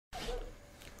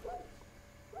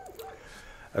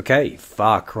Okay,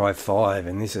 Far Cry 5,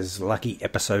 and this is lucky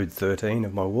episode 13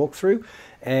 of my walkthrough,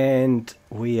 and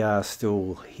we are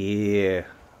still here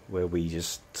where we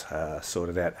just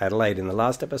sorted out Adelaide in the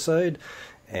last episode,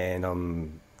 and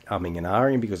I'm umming and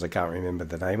ahhing because I can't remember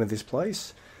the name of this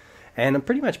place, and I'm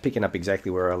pretty much picking up exactly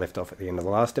where I left off at the end of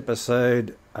the last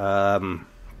episode. I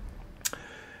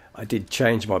did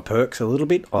change my perks a little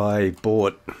bit. I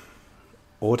bought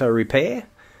auto repair,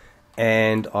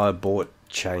 and I bought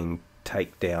chain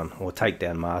takedown or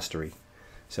takedown mastery,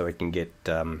 so we can get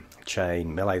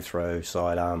chain, melee throw,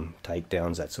 sidearm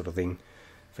takedowns, that sort of thing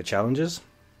for challenges.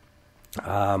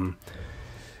 I'm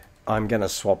going to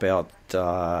swap out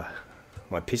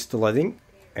my pistol, I think,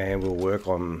 and we'll work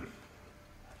on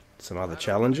some other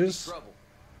challenges.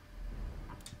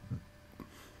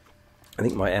 I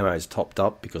think my ammo is topped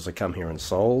up because I come here and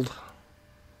sold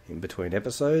in between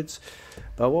episodes.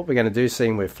 But what we're going to do,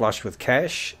 seeing we're flush with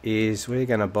cash, is we're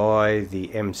going to buy the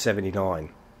M79.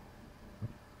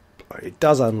 It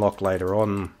does unlock later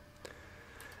on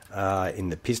in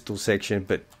the pistol section,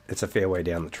 but it's a fair way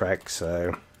down the track,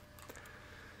 so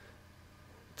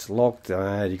it's locked.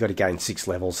 You've got to gain 6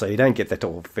 levels, so you don't get that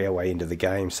all fair way into the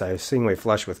game. So seeing we're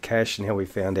flush with cash, and how we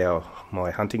found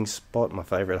my hunting spot, my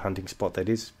favourite hunting spot that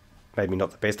is. Maybe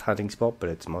not the best hunting spot, but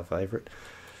it's my favourite.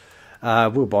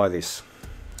 We'll buy this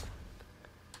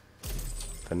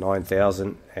for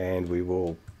 9,000, and we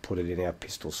will put it in our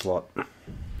pistol slot.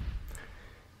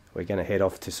 We're going to head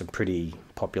off to some pretty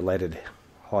populated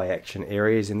high action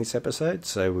areas in this episode,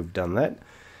 so we've done that.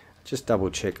 Just double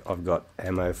check I've got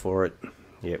ammo for it.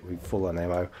 Yeah, we're full on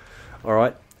ammo.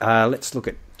 Alright, let's look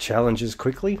at challenges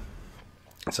quickly.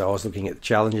 So I was looking at the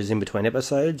challenges in between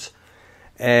episodes,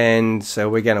 and so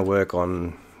we're going to work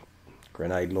on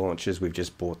grenade launchers. We've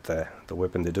just bought the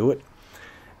weapon to do it,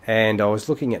 and I was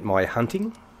looking at my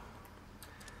hunting,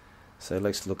 so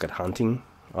let's look at hunting.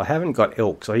 I haven't got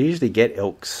elks. I usually get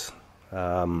elks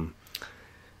done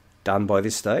by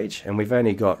this stage, and we've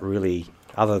only got, really,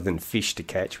 other than fish to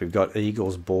catch, we've got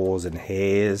eagles, boars and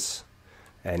hares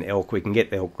and elk. We can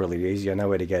get elk really easy. I know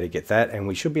where to go to get that, and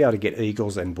we should be able to get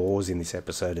eagles and boars in this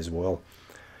episode as well,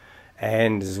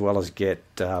 and as well as get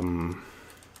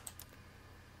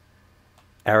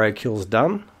arrow kills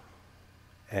done,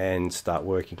 and start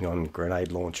working on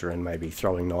grenade launcher and maybe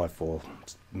throwing knife or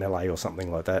melee or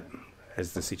something like that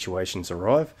as the situations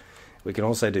arrive. We can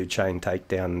also do chain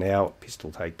takedown now,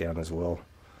 pistol takedown as well.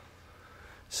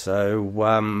 So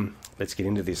let's get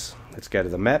into this. Let's go to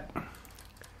the map.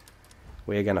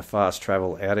 We're going to fast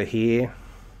travel out of here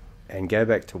and go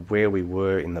back to where we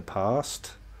were in the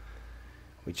past,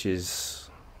 which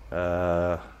is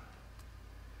let's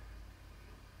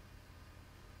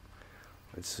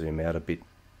zoom out a bit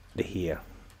to here.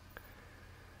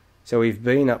 So we've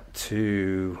been up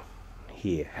to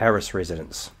here, Hares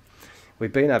residence.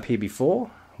 We've been up here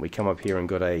before. We come up here and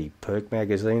got a Perk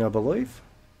magazine, I believe,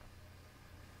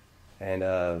 and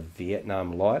a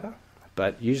Vietnam lighter,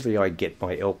 but usually I get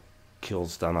my elk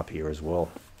kills done up here as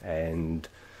well, and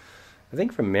I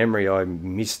think from memory I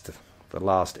missed the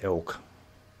last elk,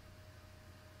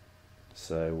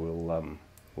 so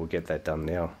we'll get that done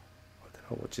now.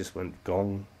 What just went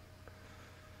gong?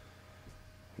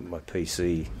 My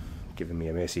PC giving me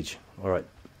a message. Alright,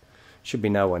 should be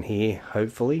no one here,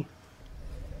 hopefully.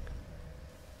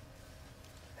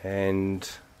 And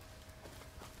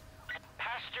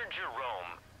Pastor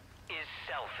Jerome is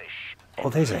selfish. Oh,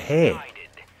 there's a hare. And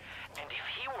if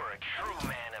he were a true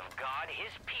man of God,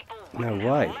 his people No wouldn't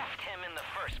way. have left him in the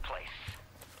first place.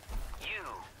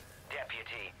 You,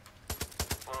 deputy,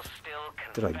 will still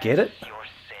Did I get it? confess your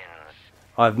sins.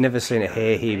 I've never seen a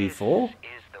hare here before. This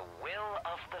is the will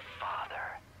of the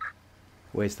Father.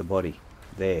 Where's the body?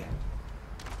 There.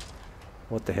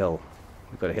 What the hell?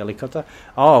 We've got a helicopter.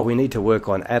 Oh, we need to work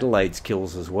on Adelaide's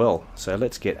kills as well. So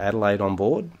let's get Adelaide on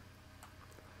board.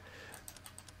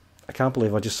 I can't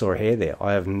believe I just saw a hare there.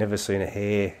 I have never seen a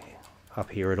hare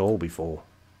up here at all before.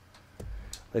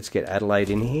 Let's get Adelaide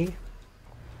in here.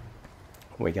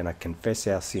 We're going to confess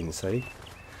our sins, see?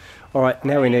 Alright,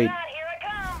 now we need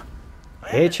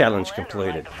hare challenge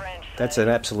completed. That's an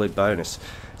absolute bonus.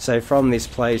 So from this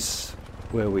place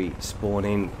where we spawn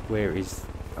in, where is...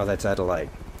 Oh, that's Adelaide.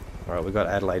 Alright, we've got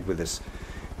Adelaide with us.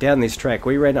 Down this track,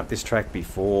 we ran up this track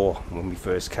before when we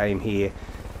first came here,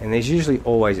 and there's usually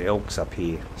always elks up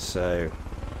here, so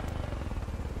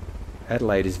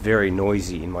Adelaide is very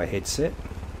noisy in my headset.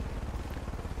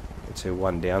 It's her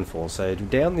one downfall. So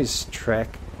down this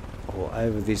track, or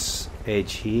over this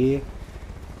edge here,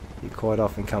 you quite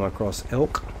often come across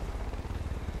elk.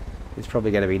 There's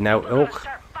probably going to be no elk.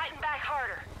 Start fighting back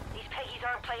harder. These peggies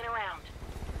aren't playing around.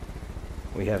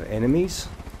 We have enemies.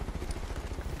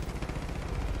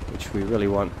 which we really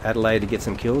want Adelaide to get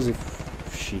some kills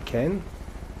if she can.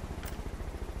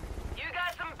 You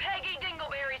got some Peggy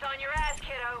Dingleberries on your ass,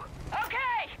 kiddo.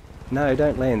 Okay! No,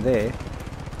 don't land there.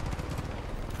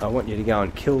 I want you to go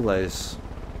and kill those.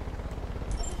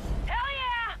 Hell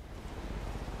yeah!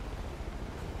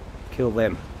 Kill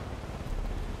them.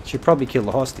 She'll probably kill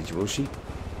the hostage, will she?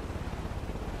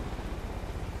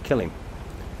 Kill him.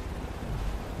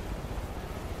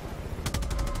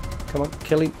 Come on,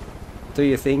 kill him. Do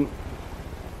your thing.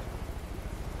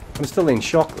 I'm still in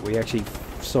shock that we actually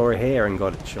saw a hare and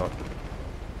got it shot.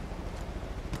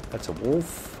 That's a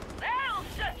wolf. That'll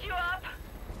shut you up!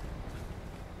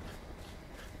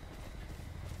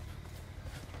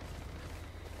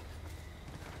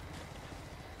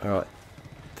 Alright.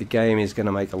 The game is going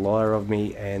to make a liar of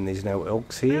me and there's no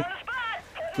elks here.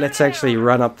 Let's actually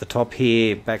run up the top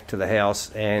here back to the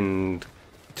house and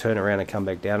turn around and come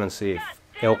back down and see if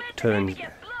elk turns,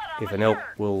 if an elk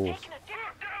will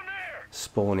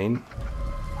spawn in.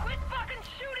 Quit fucking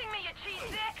shooting me, you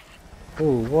cheese dicks!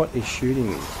 Oh, what is shooting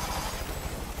me?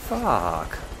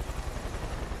 Fuck.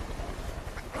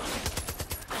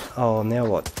 Oh, now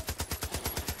what?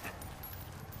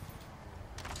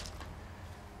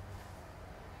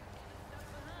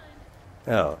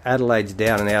 Oh, Adelaide's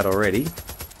down and out already,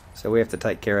 so we have to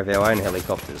take care of our own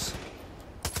helicopters.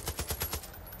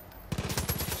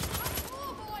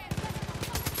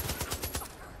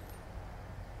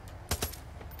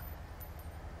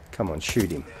 Come on,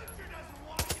 shoot him.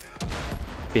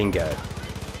 Bingo.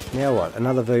 Now what?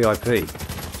 Another VIP.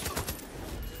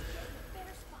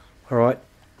 Alright,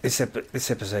 this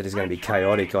episode is going to be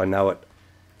chaotic, I know it.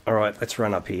 Alright, let's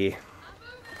run up here.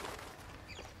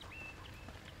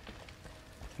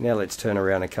 Now let's turn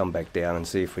around and come back down and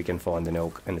see if we can find an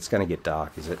elk. And it's going to get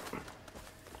dark, is it?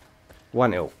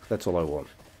 One elk, that's all I want.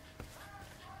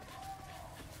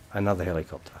 Another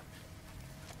helicopter.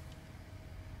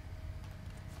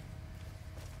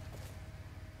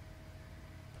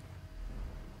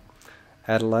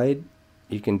 Adelaide,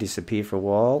 you can disappear for a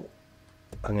while.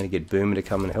 I'm going to get Boomer to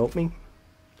come and help me.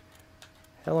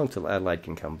 How long till Adelaide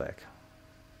can come back?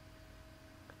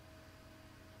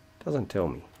 Doesn't tell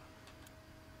me.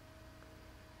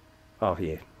 Oh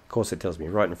yeah, of course it tells me,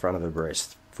 right in front of her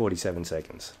breast. 47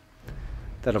 seconds.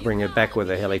 That'll bring her back with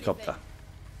a helicopter.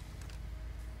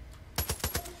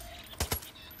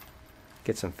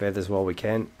 Get some feathers while we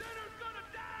can.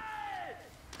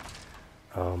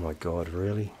 Oh my god,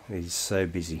 really? He's so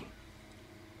busy.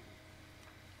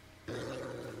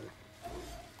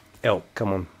 Elk,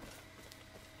 come on.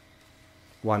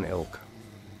 One elk.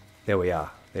 There we are.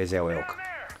 There's our elk.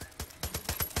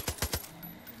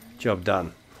 Job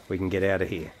done. We can get out of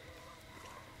here.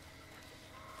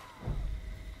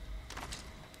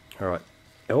 Alright,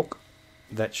 elk.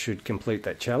 That should complete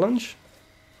that challenge.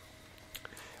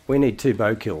 We need 2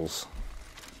 bow kills.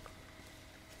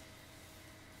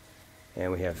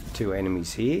 And we have 2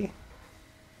 enemies here.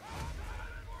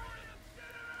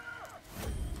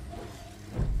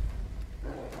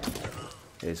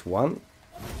 There's one.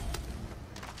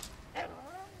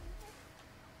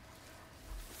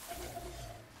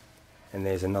 And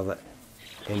there's another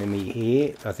enemy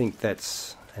here. I think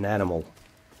that's an animal.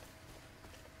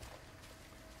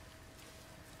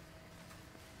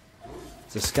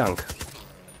 It's a skunk.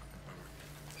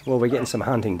 Well, we're getting some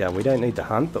hunting done. We don't need to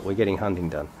hunt, but we're getting hunting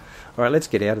done. Alright, let's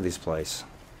get out of this place.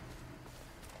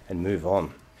 And move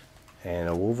on. And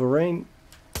a wolverine.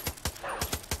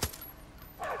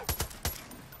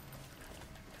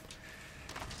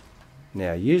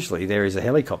 Now, usually there is a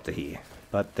helicopter here,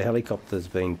 but the helicopter's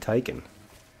been taken.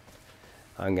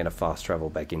 I'm going to fast travel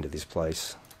back into this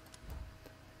place.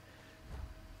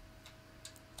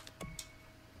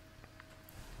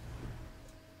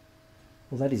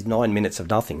 Well, that is 9 minutes of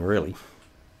nothing, really.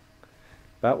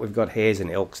 But we've got hares and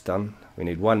elks done. We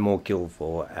need 1 more kill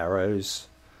for arrows.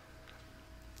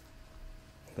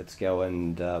 Let's go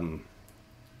and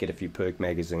get a few perk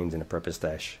magazines and a prepper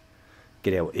stash.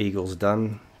 Get our eagles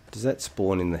done. Does that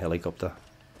spawn in the helicopter?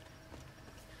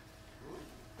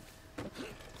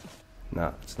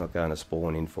 No, it's not going to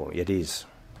spawn in for me. It is.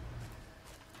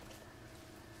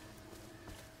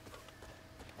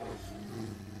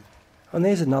 And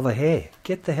there's another hare.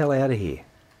 Get the hell out of here.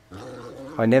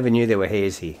 I never knew there were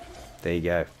hares here. There you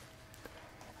go.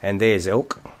 And there's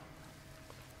elk.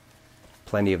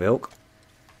 Plenty of elk.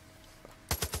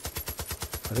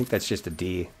 I think that's just a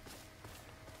deer.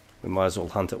 We might as well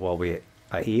hunt it while we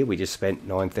are here. We just spent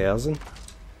 9,000.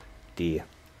 Deer.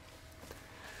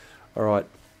 Alright.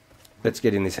 Let's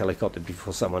get in this helicopter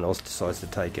before someone else decides to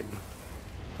take it.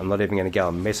 I'm not even going to go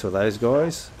and mess with those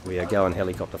guys. We are going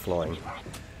helicopter flying.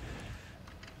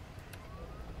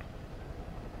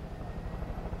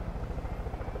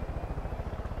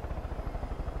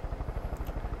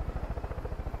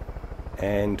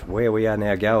 And where we are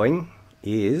now going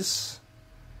is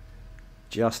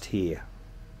just here.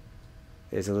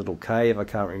 There's a little cave, I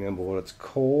can't remember what it's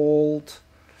called.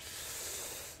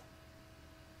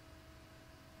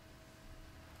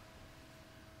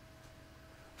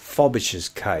 Fobbish's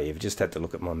Cave, just had to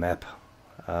look at my map.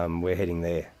 We're heading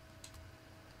there.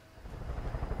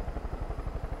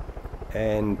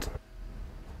 And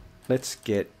let's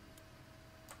get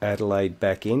Adelaide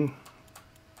back in.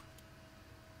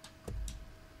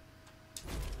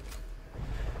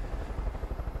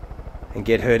 And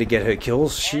get her to get her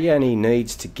kills. She only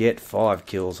needs to get 5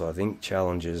 kills, I think,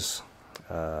 challenges.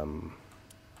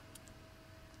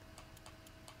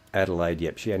 Adelaide,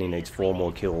 yep, she only needs 4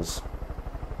 more kills.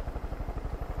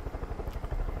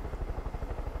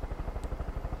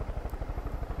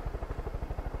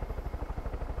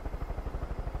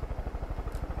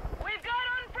 We've got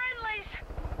unfriendlies.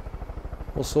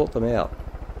 We'll sort them out.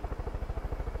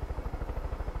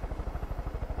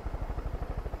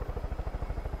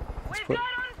 We've got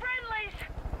unfriendlies.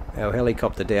 Our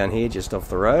helicopter down here just off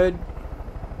the road.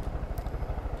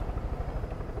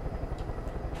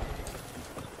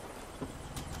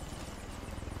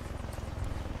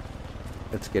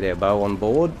 Let's get our bow on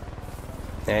board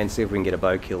and see if we can get a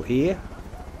bow kill here.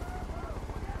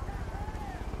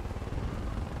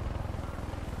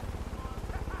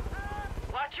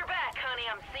 Watch your back, honey.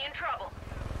 I'm seeing trouble.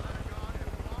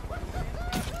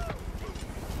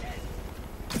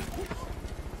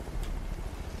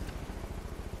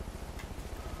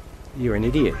 You're an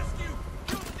idiot.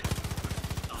 That's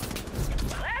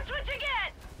what you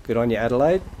get. Good on you,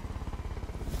 Adelaide.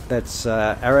 That's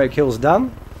arrow kills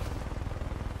done.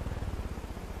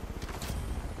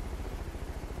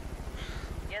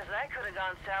 Yes, that could have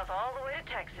gone south all the way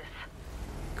to Texas.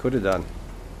 Could have done.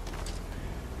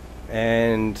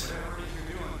 And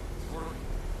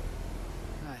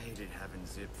I hated having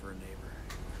Zip for a neighbor.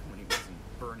 When he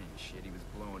wasn't burning shit, he was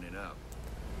blowing it up.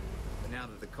 But now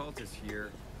that the cult is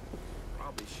here,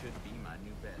 probably should be my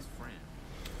new best friend.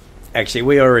 actually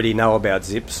we already know about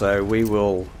Zip, so we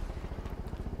will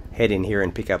head in here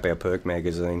and pick up our Perk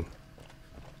magazine.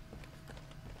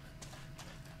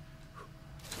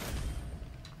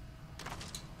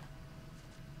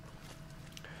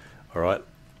 Alright,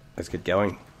 let's get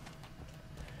going.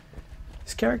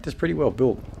 This character's pretty well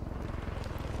built.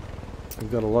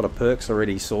 We've got a lot of perks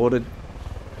already sorted.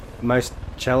 Most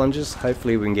challenges.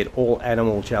 Hopefully we can get all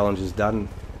animal challenges done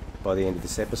by the end of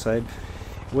this episode.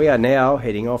 We are now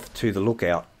heading off to the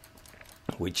lookout,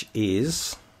 which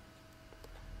is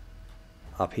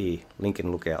up here,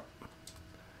 Lincoln Lookout.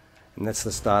 And that's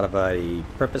the start of a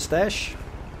prepper stash.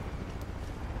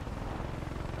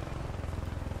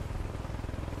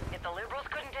 If the liberals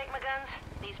couldn't take my guns,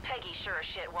 these Peggies sure as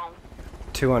shit won't.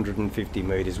 250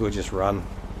 meters, we'll just run.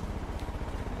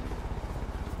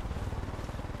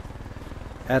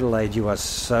 Adelaide, you are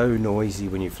so noisy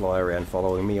when you fly around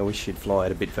following me. I wish you'd fly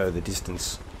at a bit further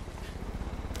distance.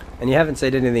 And you haven't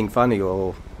said anything funny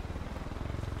or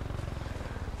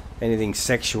anything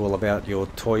sexual about your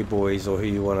toy boys or who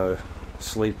you want to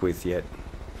sleep with yet.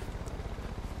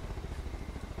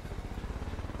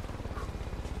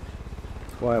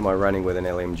 Why am I running with an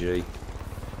LMG?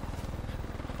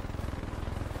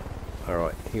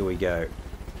 Alright, here we go.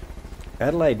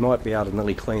 Adelaide might be able to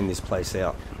nearly clean this place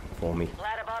out for me.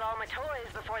 Glad I bought all my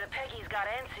toys before the Peggies got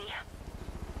antsy.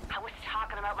 I was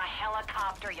talking about my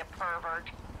helicopter, you pervert.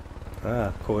 Ah,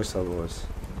 of course I was.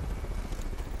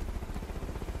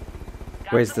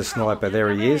 Where's the sniper?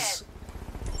 There he is.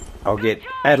 I'll get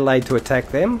Adelaide to attack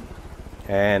them,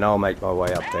 and I'll make my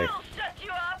way up there. I'll shut you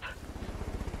up.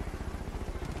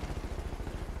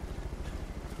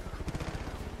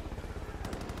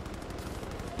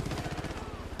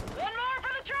 One more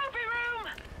for the trophy room.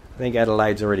 I think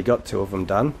Adelaide's already got 2 of them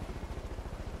done.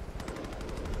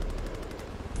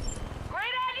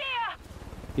 Great idea.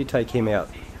 You take him out.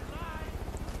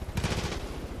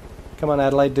 Come on,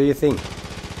 Adelaide, do your thing.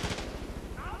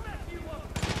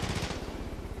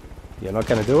 You're not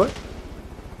going to do it?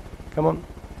 Come on.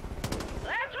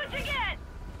 That's what you get.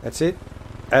 That's it.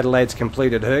 Adelaide's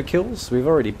completed her kills. We've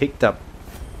already picked up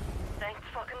Thank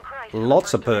fucking Christ.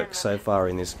 lots of perks so far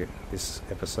in this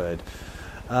episode.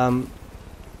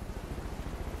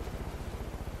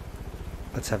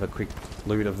 Let's have a quick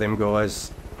loot of them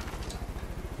guys.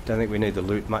 Don't think we need to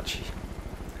loot much.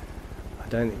 I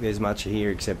don't think there's much here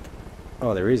except...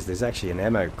 Oh, there is. There's actually an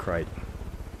ammo crate.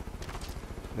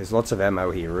 There's lots of ammo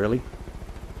here, really.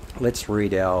 Let's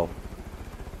read our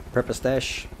prepper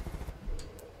stash.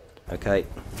 Okay.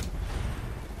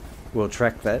 We'll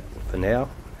track that for now,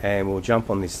 and we'll jump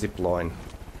on this zip line.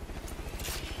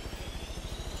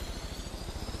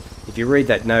 If you read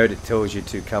that note, it tells you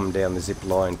to come down the zip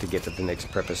line to get to the next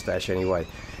prepper stash anyway.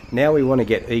 Now we want to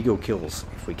get eagle kills,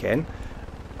 if we can.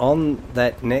 On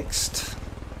that next...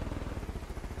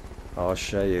 I'll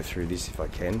show you through this if I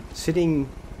can. Sitting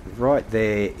right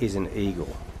there is an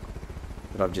eagle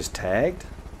that I've just tagged.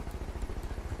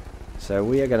 So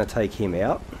we are going to take him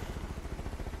out.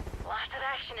 Lots of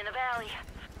action in the valley.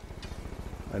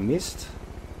 I missed.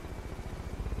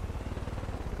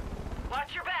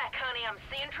 Watch your back, honey. I'm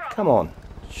seeing trouble. Come on,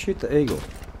 shoot the eagle.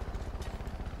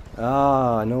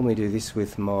 Ah, I normally do this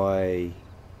with my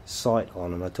sight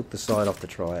on, and I took the sight off to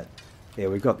try it. Yeah,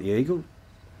 we've got the eagle.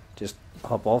 Just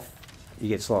hop off. You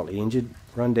get slightly injured.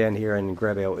 Run down here and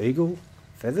grab our eagle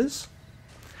feathers.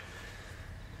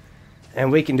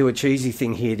 And we can do a cheesy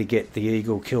thing here to get the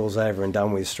eagle kills over and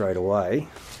done with straight away.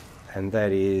 And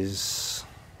that is...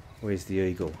 Where's the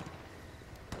eagle?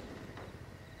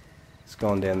 It's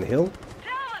gone down the hill. Tell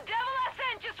the devil I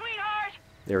sent you, sweetheart.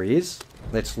 There he is.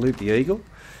 Let's loot the eagle.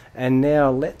 And now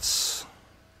let's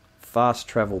fast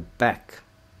travel back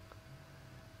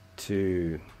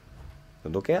to the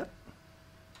lookout.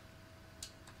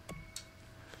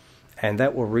 And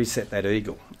that will reset that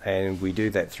eagle. And we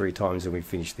do that 3 times and we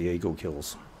finish the eagle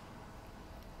kills.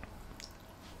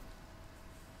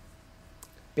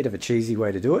 Bit of a cheesy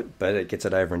way to do it, but it gets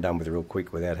it over and done with real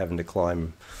quick without having to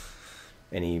climb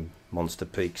any monster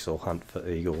peaks or hunt for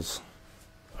eagles.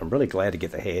 I'm really glad to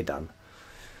get the hare done.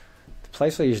 The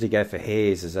place I usually go for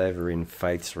hares is over in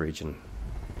Faith's region.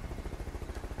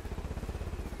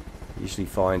 Usually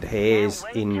find hares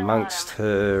in amongst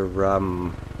her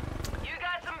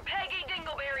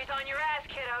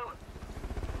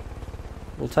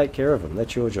We'll take care of them.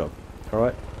 That's your job.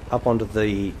 Alright, up onto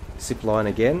the zip line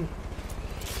again.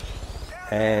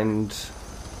 And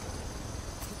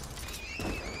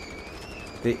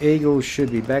the eagle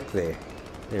should be back there.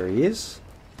 There he is.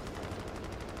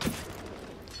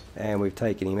 And we've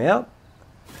taken him out.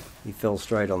 He fell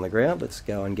straight on the ground. Let's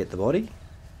go and get the body.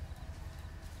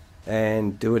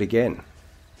 And do it again.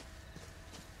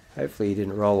 Hopefully he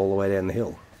didn't roll all the way down the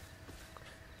hill.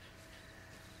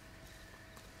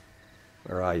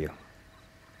 Where are you?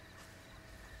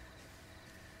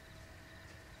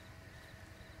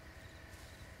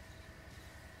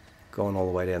 Gone all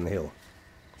the way down the hill.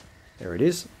 There it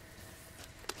is.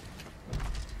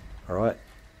 Alright.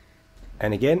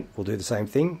 And again, we'll do the same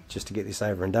thing just to get this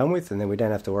over and done with, and then we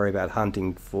don't have to worry about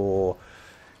hunting for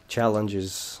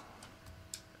challenges,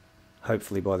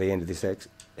 hopefully by the end of this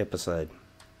episode.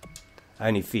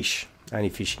 Only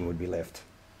fishing would be left.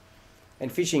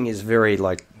 And fishing is very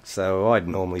so I'd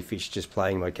normally fish just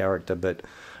playing my character, but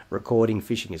recording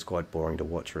fishing is quite boring to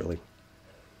watch, really.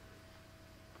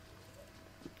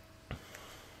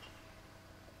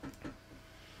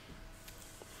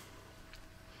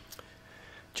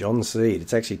 John Seed.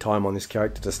 It's actually time on this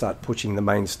character to start pushing the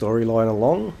main storyline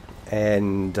along,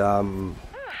 and I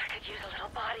could use a little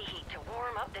body heat to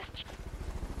warm up this.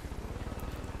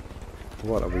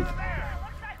 What are we? Looks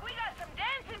like we got some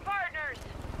dancing partners.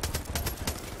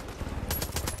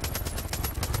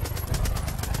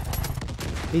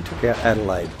 He took out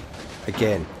Adelaide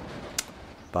again.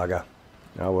 Bugger.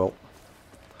 Oh well.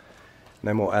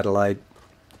 No more Adelaide.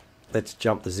 Let's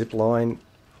jump the zip line.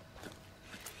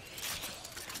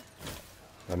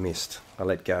 I missed. I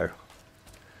let go.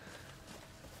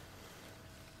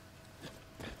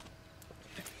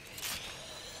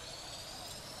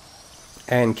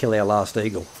 And kill our last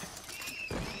eagle.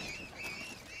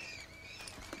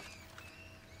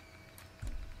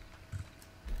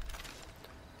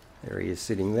 There he is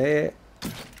sitting there.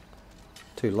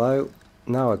 Too low.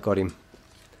 No, I got him.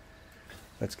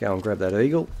 Let's go and grab that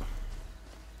eagle.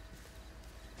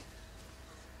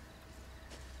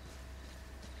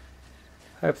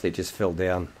 Hopefully it just fell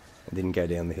down and didn't go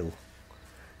down the hill.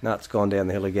 No, it's gone down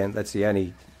the hill again. That's the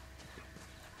only...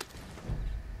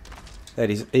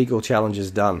 That is eagle challenges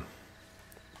done.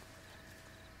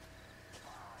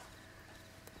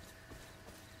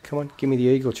 Come on, give me the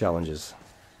eagle challenges.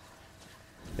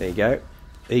 There you go.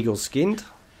 Eagle skinned.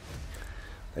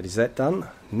 That is that done.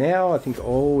 Now I think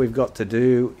all we've got to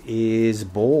do is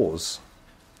boars.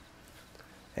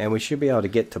 And we should be able to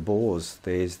get to boars.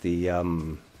 There's the...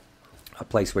 a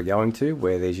place we're going to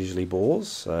where there's usually boars,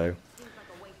 so... Seems like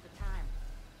a waste of time.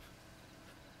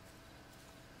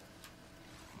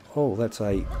 Oh, that's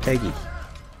a Peggy.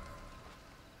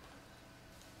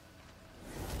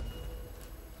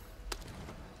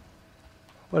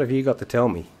 What have you got to tell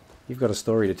me? You've got a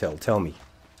story to tell. Tell me.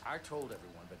 I told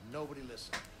everyone, but nobody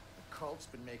listened. The cult's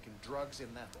been making drugs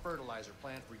in that fertilizer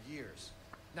plant for years.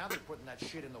 Now they're putting that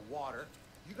shit in the water.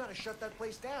 You gotta shut that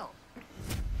place down.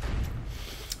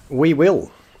 we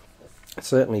will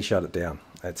certainly shut it down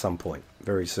at some point,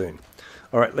 very soon.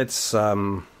 Alright, let's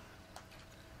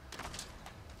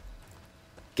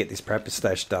get this prepper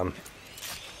stash done.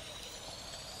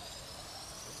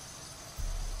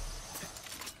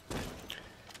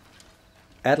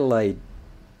 Adelaide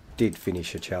did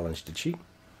finish her challenge, did she?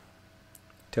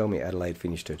 Tell me Adelaide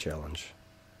finished her challenge.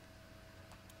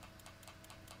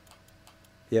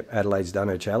 Yep, Adelaide's done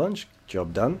her challenge.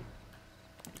 Job done.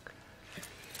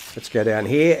 Let's go down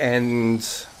here, and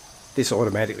this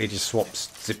automatically just swaps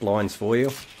zip lines for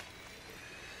you.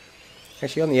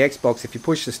 Actually, on the Xbox, if you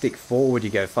push the stick forward, you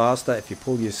go faster. If you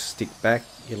pull your stick back,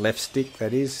 your left stick,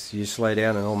 that is, you slow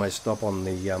down and almost stop on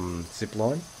the zip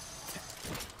line.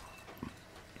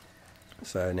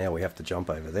 So now we have to jump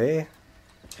over there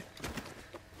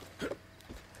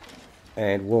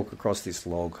and walk across this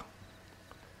log.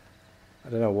 I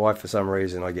don't know why, for some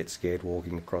reason I get scared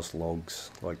walking across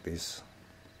logs like this.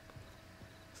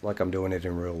 It's like I'm doing it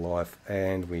in real life.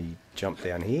 And we jump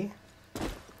down here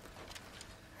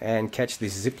and catch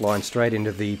this zip line straight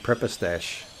into the prepper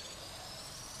stash.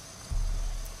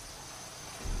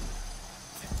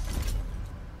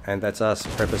 And that's us,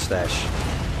 prepper stash.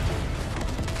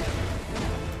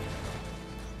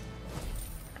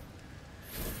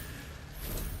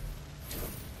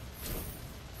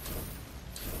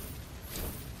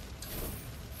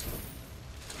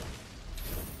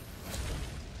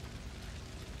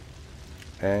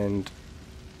 And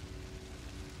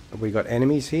have we got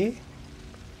enemies here?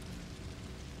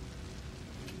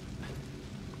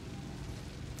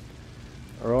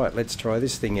 Alright, let's try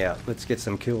this thing out. Let's get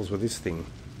some kills with this thing.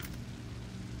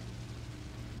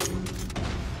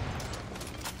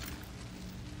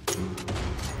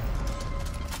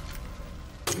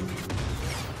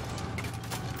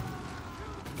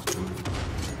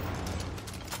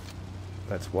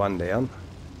 That's one down.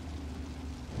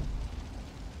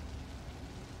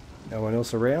 No one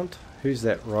else around? Who's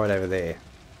that right over there?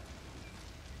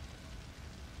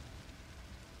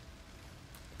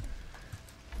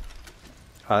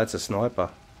 Ah, that's a sniper.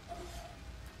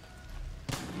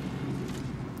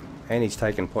 And he's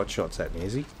taking pot shots at me,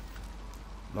 is he?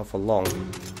 Not for long.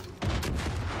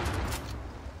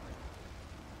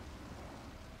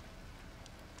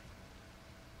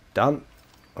 Done.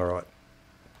 Alright.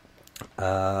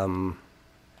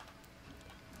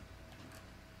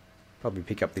 Probably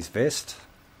pick up this vest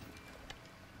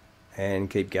and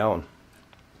keep going.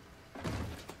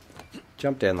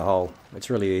 Jump down the hole. It's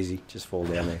really easy. Just fall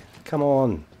down there. Come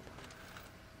on.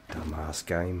 Dumbass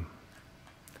game.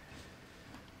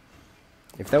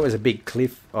 If that was a big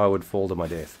cliff, I would fall to my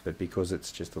death. But because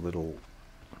it's just a little...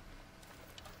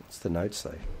 What's the note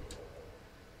say?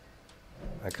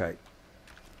 Okay.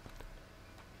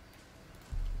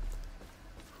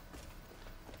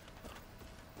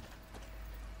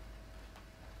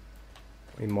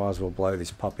 We might as well blow this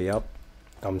puppy up.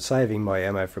 I'm saving my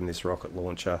ammo from this rocket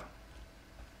launcher.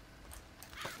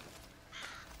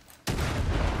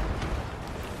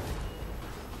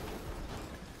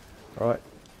 Right,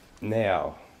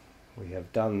 now we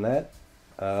have done that.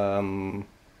 Let's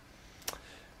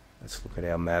look at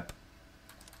our map.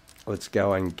 Let's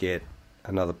go and get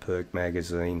another Perk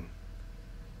magazine.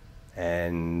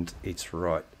 And it's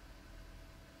right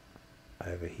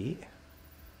over here.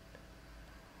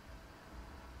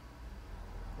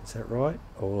 Is that right?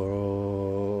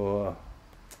 Or...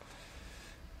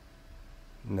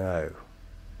 no.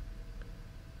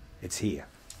 It's here.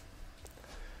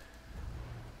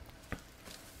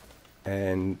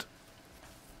 And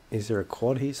is there a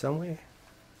quad here somewhere?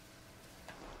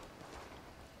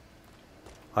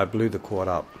 I blew the quad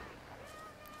up.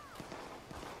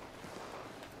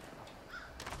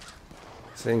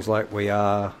 Seems like we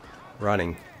are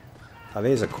running. Oh,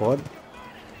 there's a quad.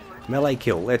 Melee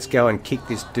kill. Let's go and kick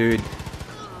this dude.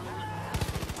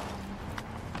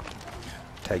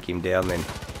 Take him down then.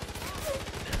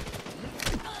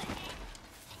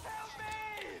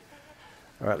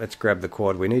 Alright, let's grab the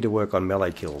quad. We need to work on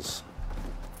melee kills.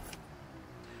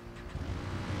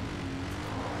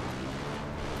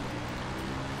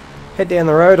 Head down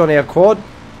the road on our quad.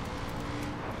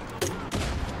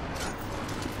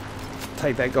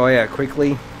 Take that guy out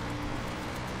quickly.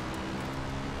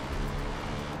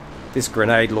 This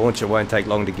grenade launcher won't take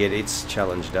long to get its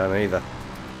challenge done either.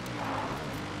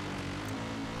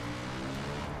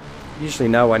 Usually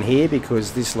no one here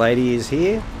because this lady is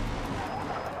here.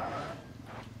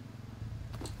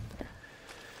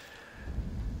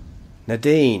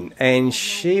 Nadine, and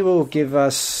she will give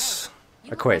us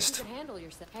a quest.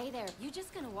 Hey there, you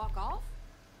just gonna walk off?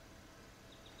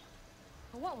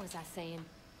 What was I saying?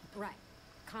 Right,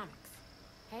 comics.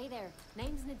 Hey there,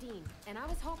 name's Nadine, and I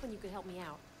was hoping you could help me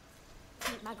out.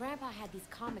 See, my grandpa had these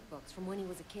comic books from when he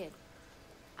was a kid.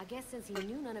 I guess since he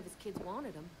knew none of his kids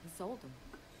wanted them, he sold them.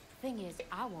 Thing is,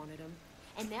 I wanted them,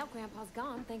 and now Grandpa's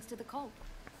gone thanks to the cult.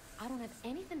 I don't have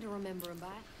anything to remember him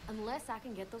by unless I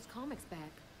can get those comics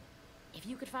back. If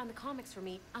you could find the comics for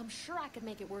me, I'm sure I could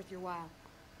make it worth your while.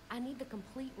 I need the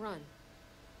complete run.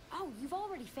 Oh, you've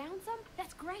already found some?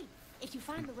 That's great. If you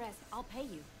find the rest, I'll pay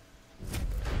you.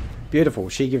 Beautiful.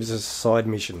 She gives us a side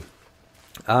mission.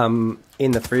 In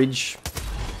the fridge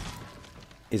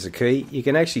is a key. You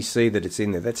can actually see that it's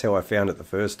in there. That's how I found it the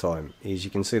first time. Is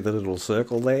you can see the little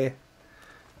circle there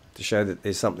to show that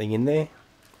there's something in there.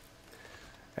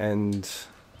 And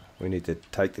we need to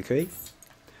take the key.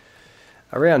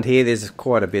 Around here there's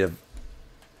quite a bit of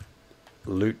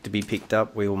loot to be picked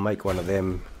up. We will make one of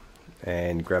them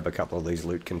and grab a couple of these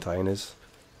loot containers.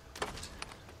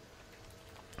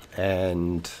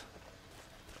 And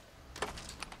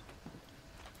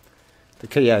the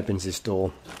key opens this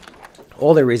door.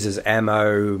 All there is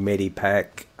ammo,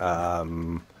 medipack,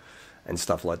 and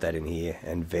stuff like that in here,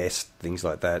 and vest, things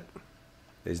like that.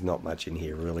 There's not much in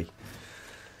here really.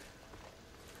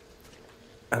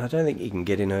 And I don't think you can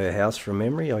get in her house from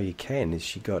memory. Oh, you can. Has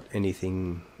she got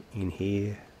anything in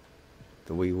here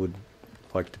that we would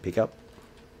like to pick up?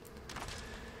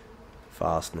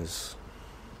 Fasteners.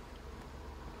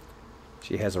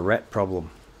 She has a rat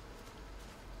problem.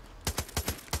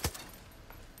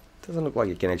 Doesn't look like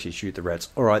you can actually shoot the rats.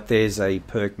 Alright, there's a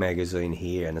Perk magazine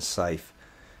here and a safe.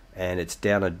 And it's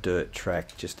down a dirt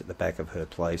track just at the back of her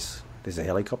place. There's a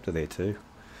helicopter there too.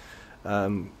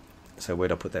 So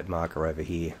where'd I put that marker? Over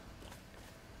here.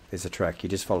 There's a track. You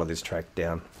just follow this track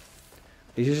down.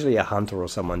 There's usually a hunter or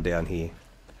someone down here.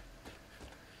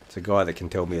 It's a guy that can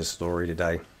tell me a story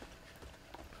today.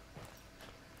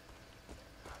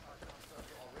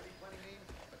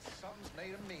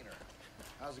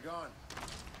 How's it going?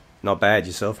 Not bad.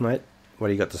 Yourself, mate? What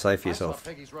do you got to say for yourself? I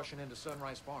saw Peggy's rushing into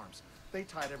Sunrise Farms. They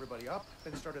tied everybody up,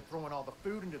 then started throwing all the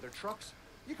food into their trucks.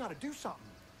 You gotta do something.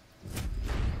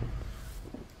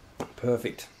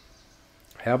 Perfect.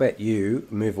 How about you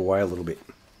move away a little bit?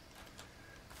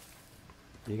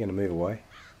 You're going to move away?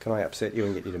 Can I upset you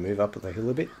and get you to move up the hill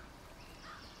a bit?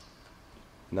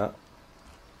 No.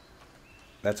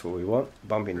 That's what we want.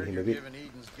 Bump into him a bit.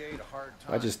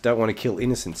 I just don't want to kill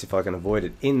innocents if I can avoid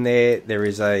it. In there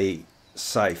is a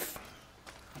safe.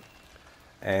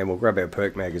 And we'll grab our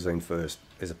Perk magazine first.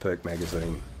 There's a Perk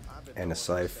magazine and a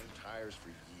safe.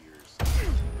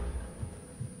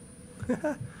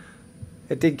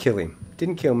 It did kill him.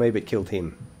 Didn't kill me, but killed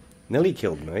him. Nearly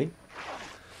killed me.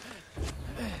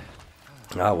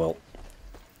 Ah, well.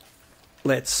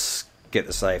 Let's get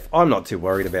the safe. I'm not too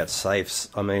worried about safes.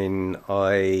 I mean,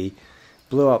 I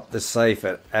blew up the safe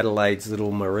at Adelaide's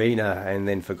little marina and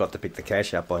then forgot to pick the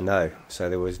cash up, I know. So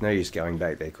there was no use going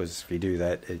back there, because if you do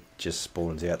that, it just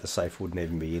spawns out. The safe wouldn't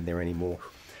even be in there anymore.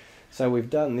 So we've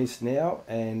done this now,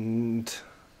 and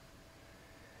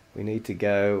we need to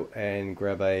go and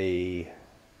grab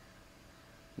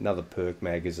another Perk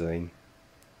magazine.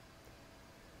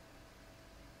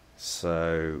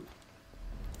 So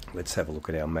let's have a look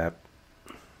at our map.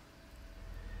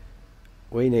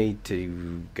 We need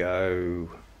to go,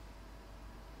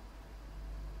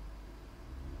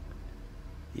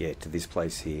 to this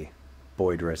place here,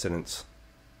 Boyd Residence.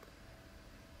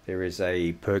 There is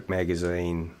a Perk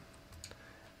magazine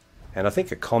and I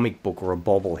think a comic book or a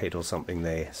bobblehead or something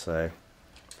there, so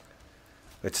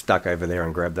let's duck over there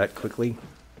and grab that quickly.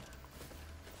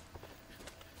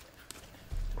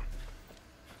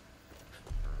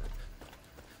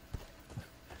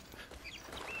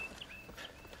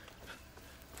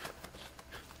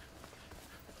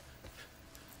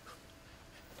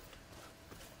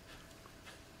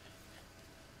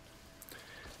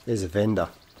 There's a vendor.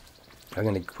 I'm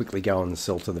going to quickly go and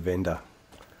sell to the vendor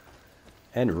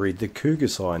and read the cougar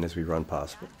sign as we run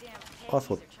past it. I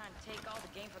thought,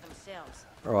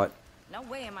 all right. No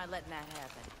way am I letting that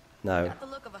happen. No. Got the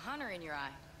look of a hunter in your eye.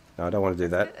 No, I don't want to do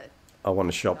that. Good. I want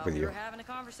to shop with We you. were having a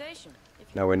conversation.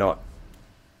 No, we're not.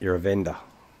 You're a vendor.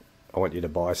 I want you to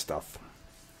buy stuff.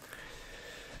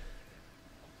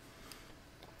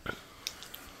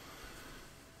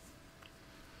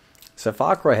 So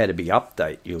Far Cry had a big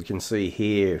update. You can see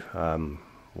here,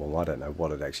 well, I don't know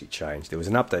what had actually changed. There was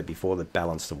an update before that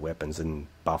balanced the weapons and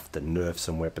buffed and nerfed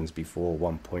some weapons before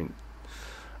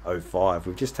 1.05.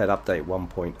 We've just had update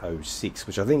 1.06,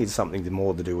 which I think is something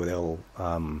more to do with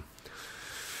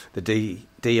the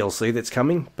DLC that's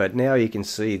coming. But now you can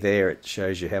see there, it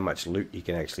shows you how much loot you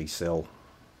can actually sell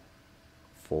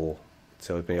for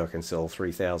tells me I can sell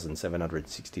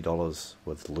 $3,760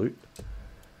 worth of loot.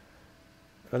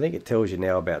 I think it tells you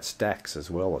now about stacks as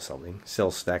well or something.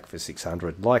 Sell stack for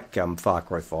 600, like Far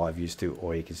Cry 5 used to,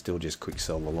 or you can still just quick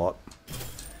sell the lot.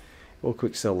 We'll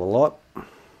quick sell the lot,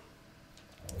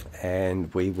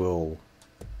 and we will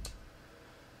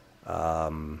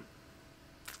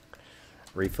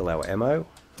refill our ammo,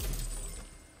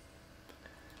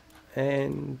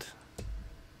 and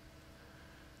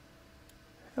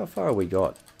how far have we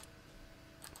got?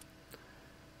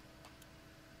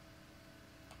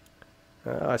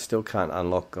 I still can't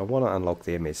unlock. I want to unlock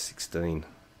the MS-16,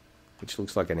 which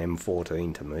looks like an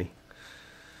M14 to me.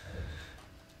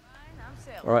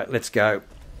 Alright, let's go.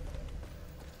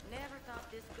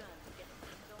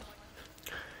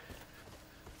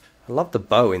 I love the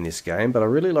bow in this game, but I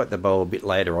really like the bow a bit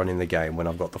later on in the game when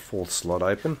I've got the 4th slot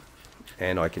open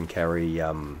and I can carry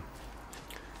an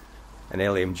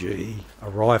LMG, a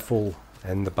rifle,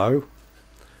 and the bow.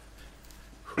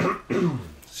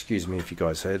 Excuse me if you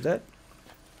guys heard that.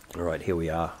 Alright, here we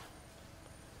are.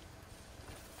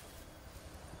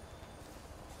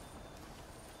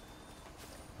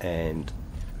 And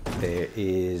there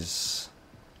is...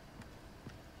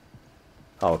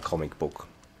 oh, a comic book.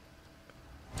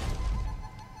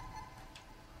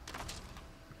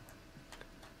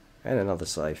 And another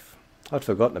safe. I'd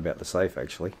forgotten about the safe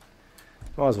actually.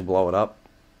 Might as well blow it up.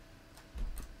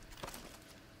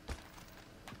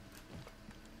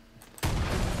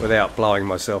 Without blowing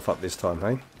myself up this time,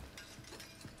 hey?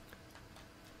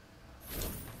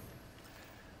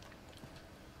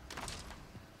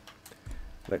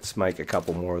 Let's make a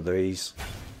couple more of these.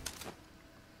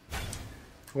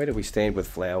 Where do we stand with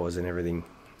flowers and everything?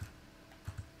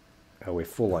 Oh, we're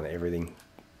full on everything.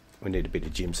 We need a bit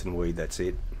of Jimson weed, that's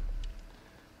it.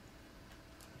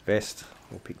 Vest,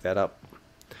 we'll pick that up.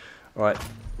 Alright,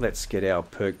 let's get our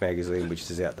Perk magazine, which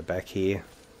is out the back here.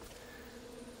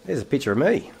 There's a picture of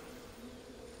me.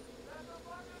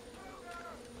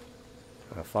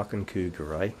 A fucking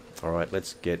cougar, eh? Alright,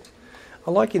 let's get...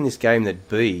 I like in this game that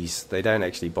bees, they don't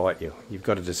actually bite you. You've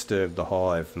got to disturb the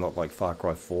hive, not like Far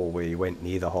Cry 4 where you went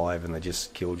near the hive and they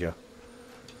just killed you.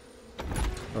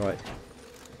 Alright.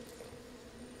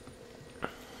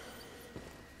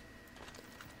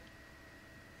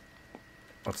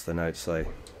 What's the note say?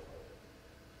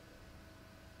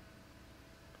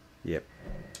 Yep.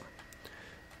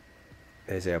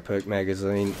 There's our Perk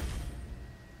magazine.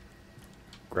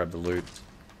 Grab the loot.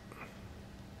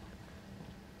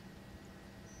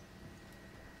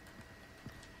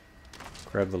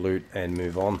 Grab the loot and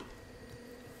move on.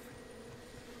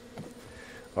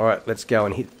 Alright, let's go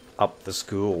and hit up the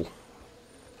school.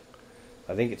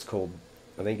 I think it's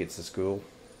the school.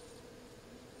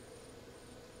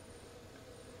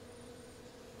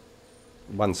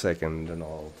 One second and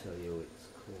I'll tell you what it's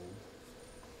called.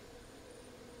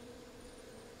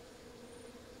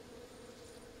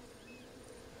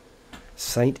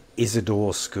 St.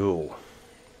 Isidore School.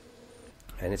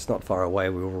 And it's not far away,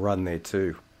 we will run there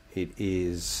too. It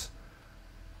is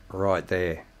right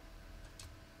there.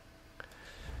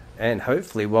 And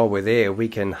hopefully while we're there we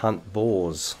can hunt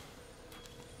boars.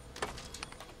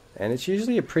 And it's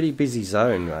usually a pretty busy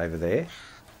zone over there.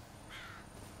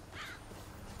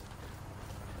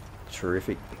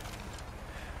 Terrific.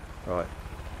 Right,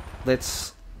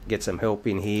 let's get some help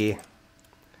in here.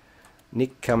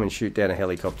 Nick, come and shoot down a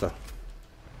helicopter.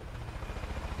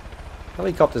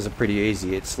 Helicopters are pretty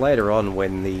easy. It's later on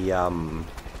when the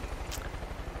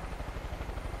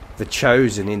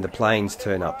Chosen in the planes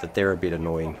turn up that they're a bit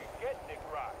annoying.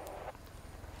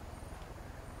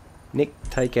 Nick,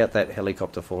 take out that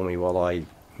helicopter for me while I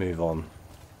move on.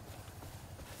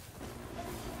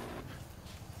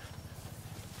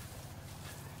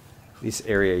 This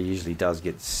area usually does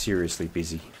get seriously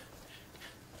busy.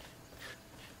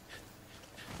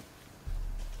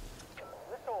 This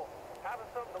whole having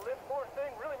something to live for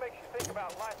thing really makes you think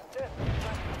about life and death.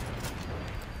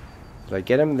 Did I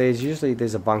get him?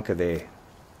 There's a bunker there.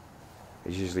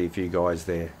 There's usually a few guys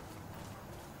there.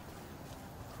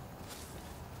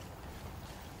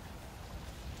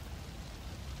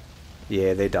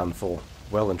 Yeah, they're done for.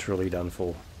 Well and truly done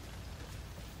for.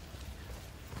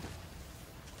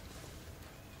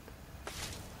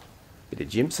 Bit of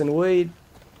Jimson weed.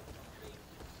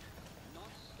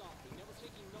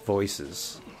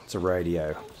 Voices. It's a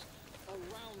radio.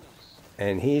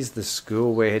 And here's the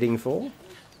school we're heading for.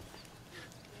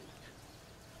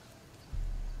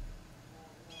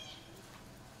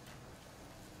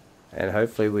 And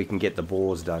hopefully we can get the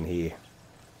boars done here.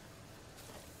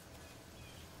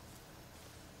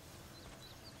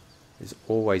 There's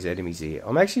always enemies here.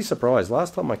 I'm actually surprised.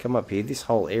 Last time I come up here, this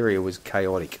whole area was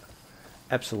chaotic.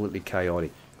 Absolutely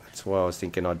chaotic. That's why I was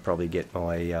thinking I'd probably get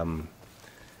my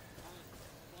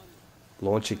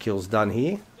launcher kills done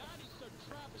here.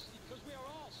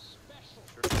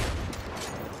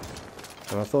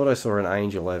 And I thought I saw an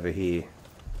angel over here.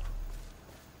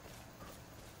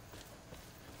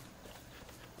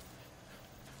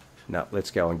 No, let's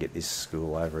go and get this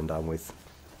school over and done with.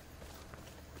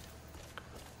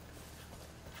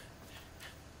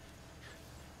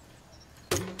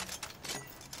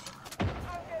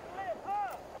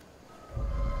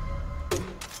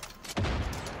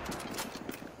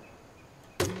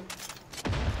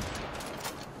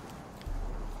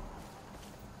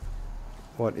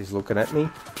 What is looking at me?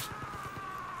 I'm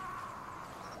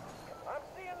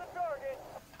seeing the target.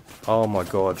 Oh my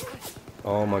god.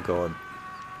 Oh my god.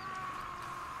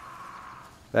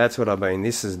 That's what I mean.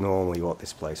 This is normally what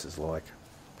this place is like.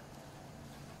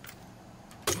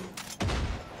 My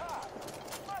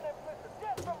name's Mr.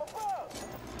 Death from above.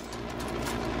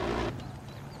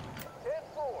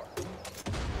 10-4.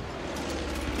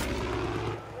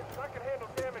 I can handle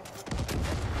damage.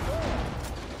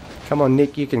 Come on,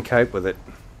 Nick, you can cope with it.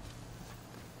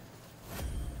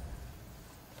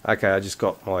 Okay, I just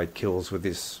got my kills with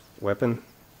this weapon.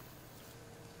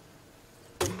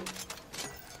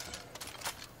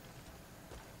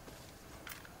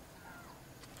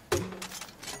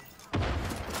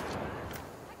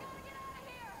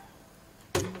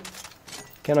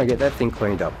 Can I get that thing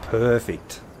cleaned up?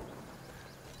 Perfect.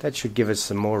 That should give us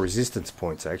some more resistance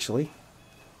points, actually.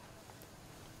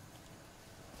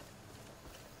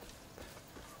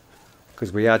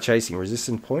 Because we are chasing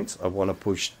resistance points, I want to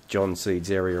push John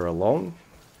Seed's area along.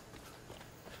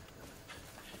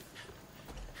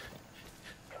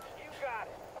 You got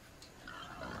it.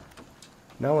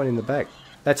 No one in the back.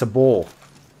 That's a boar.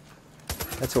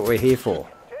 That's what we're here for.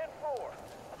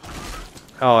 10-4.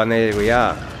 Oh, and there we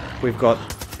are. We've got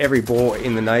every boar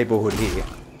in the neighbourhood here.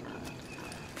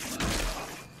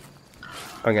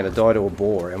 I'm going to die to a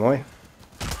boar, am I?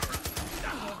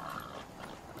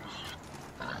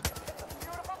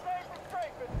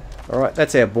 Alright,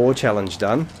 that's our boar challenge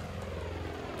done.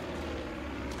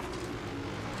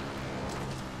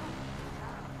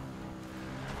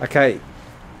 Okay,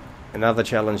 another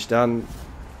challenge done.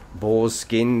 Boars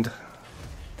skinned. I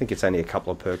think it's only a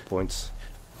couple of perk points.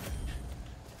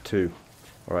 2.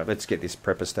 Alright, let's get this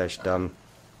prepper stash done.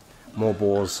 More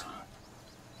boars.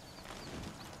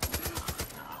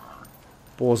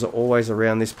 Boars are always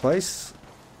around this place.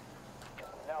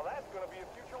 Now that's going to be a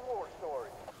future war story.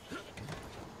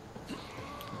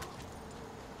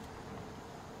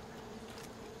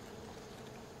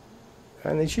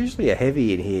 And there's usually a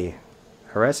heavy in here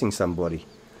harassing somebody.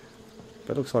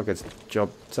 But it looks like it's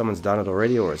job someone's done it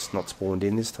already, or it's not spawned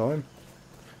in this time.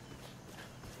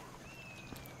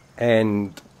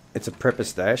 And it's a prepper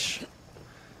stash.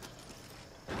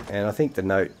 And I think the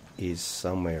note is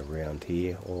somewhere around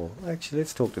here. Or actually,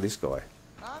 let's talk to this guy.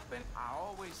 I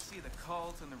always see the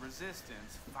cult and the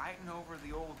resistance fighting over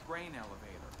the old grain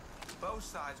elevator. Both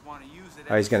sides want to use it.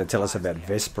 Oh, he's going to tell us about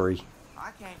Vesperi.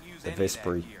 I can't use The any of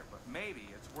Vesperi. that here, but maybe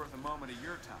it's worth a moment of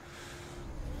your time.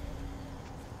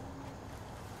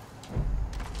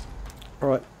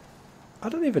 Alright. I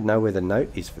don't even know where the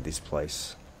note is for this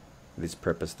place. This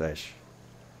prepper stash.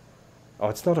 Oh,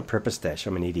 it's not a prepper stash.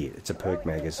 I'm an idiot. It's a perk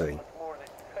magazine. More than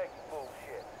Peggy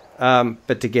bullshit.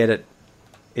 But to get it,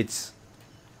 it's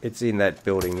in that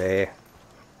building there.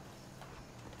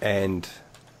 And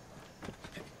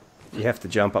you have to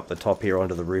jump up the top here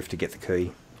onto the roof to get the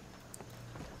key.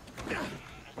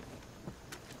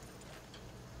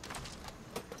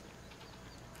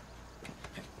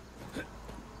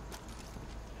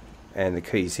 And the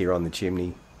key's here on the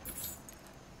chimney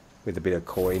with a bit of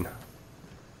coin.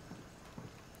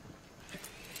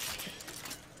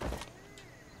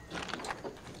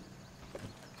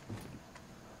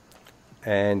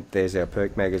 And there's our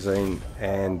perk magazine,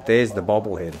 and there's the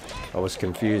bobblehead. I was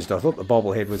confused. I thought the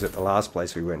bobblehead was at the last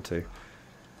place we went to.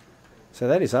 So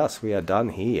that is us. We are done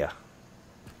here.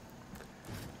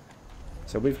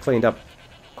 So we've cleaned up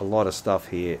a lot of stuff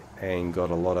here and got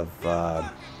a lot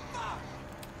of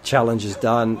challenges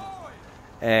done,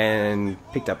 and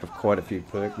picked up quite a few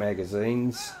perk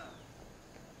magazines.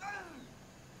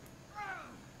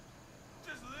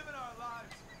 Just living our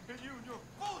lives, and you and your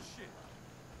bullshit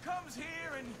comes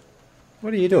here and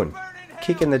What are you doing? burn in hell.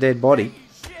 Kicking the dead body. Hey,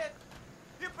 shit.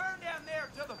 You burn down there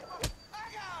till the. Oh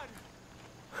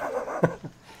God!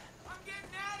 I'm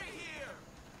getting out of here.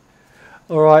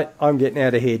 Alright, I'm getting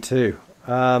out of here too.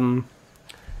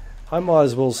 I might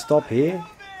as well stop here. Help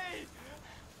me!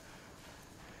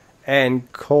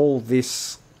 and call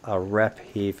this a wrap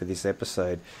here for this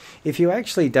episode. If you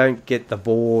actually don't get the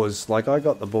boars, like I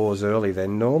got the boars early,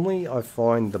 then normally I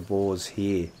find the boars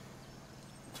here.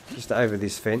 Just over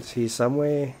this fence here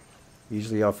somewhere.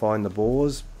 Usually I find the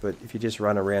boars, but if you just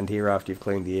run around here after you've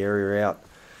cleaned the area out,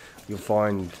 you'll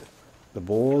find the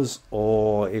boars.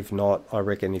 Or if not, I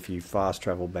reckon if you fast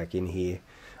travel back in here.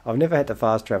 I've never had to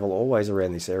fast travel, always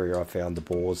around this area I found the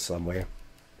boars somewhere.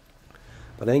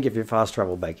 But I think if you fast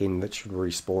travel back in, that should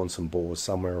respawn some boars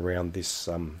somewhere around this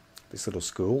this little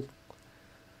school.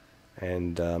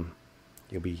 And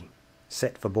you'll be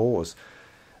set for boars.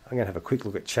 I'm going to have a quick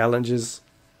look at challenges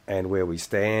and where we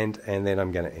stand, and then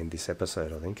I'm going to end this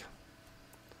episode, I think.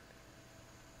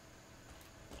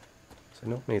 So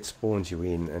normally it spawns you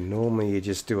in, and normally you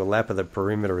just do a lap of the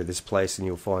perimeter of this place and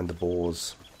you'll find the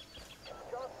boars.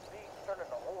 John's speed turning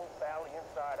the whole valley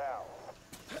inside out.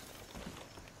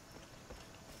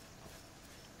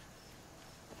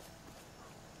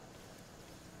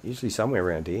 Usually somewhere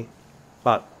around here,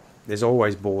 but there's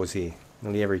always boars here.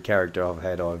 Nearly every character I've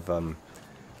had, I've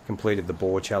completed the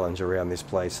boar challenge around this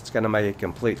place. It's going to make a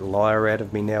complete liar out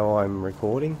of me now I'm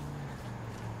recording.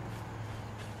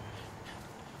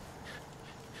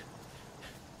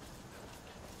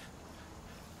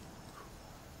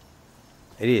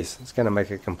 It is. It's going to make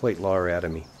a complete liar out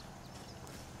of me.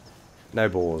 No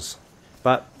boars,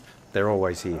 but they're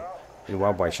always here in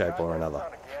one way, shape or another.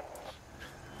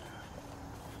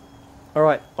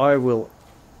 Alright, I will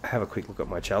have a quick look at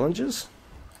my challenges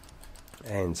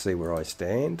and see where I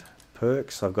stand.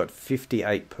 Perks, I've got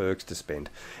 58 perks to spend.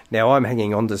 Now I'm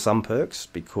hanging on to some perks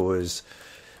because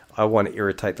I want to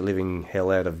irritate the living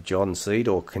hell out of John Seed,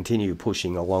 or continue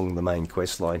pushing along the main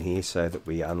quest line here so that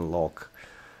we unlock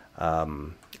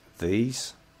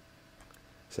these.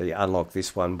 So you unlock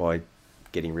this one by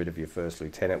getting rid of your first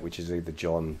lieutenant, which is either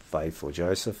John, Faith or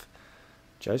Joseph.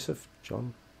 Joseph?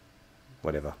 John?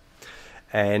 Whatever.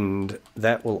 And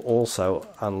that will also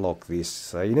unlock this.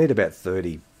 So you need about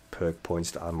 30 perk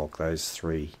points to unlock those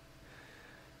three.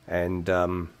 And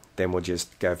then we'll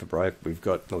just go for broke. We've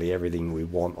got nearly everything we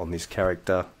want on this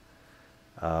character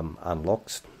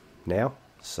unlocked now.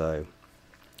 So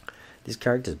this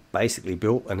character's basically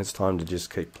built, and it's time to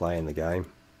just keep playing the game.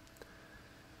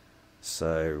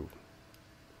 So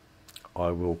I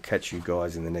will catch you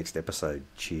guys in the next episode.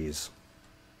 Cheers.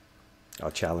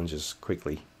 Our challenges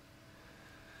quickly.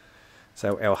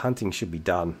 So our hunting should be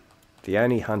done. The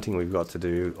only hunting we've got to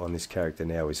do on this character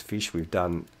now is fish. We've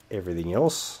done everything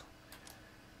else.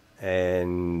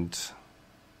 And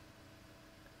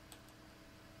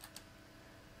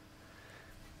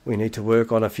we need to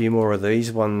work on a few more of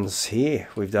these ones here.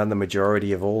 We've done the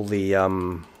majority of all the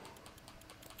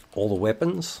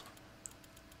weapons,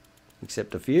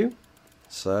 except a few.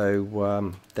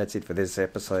 So that's it for this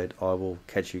episode. I will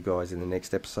catch you guys in the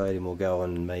next episode, and we'll go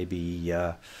and maybe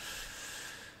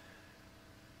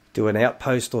do an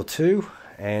outpost or two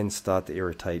and start to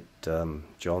irritate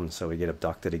John so we get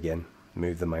abducted again.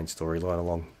 Move the main storyline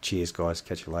along. Cheers guys,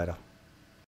 catch you later.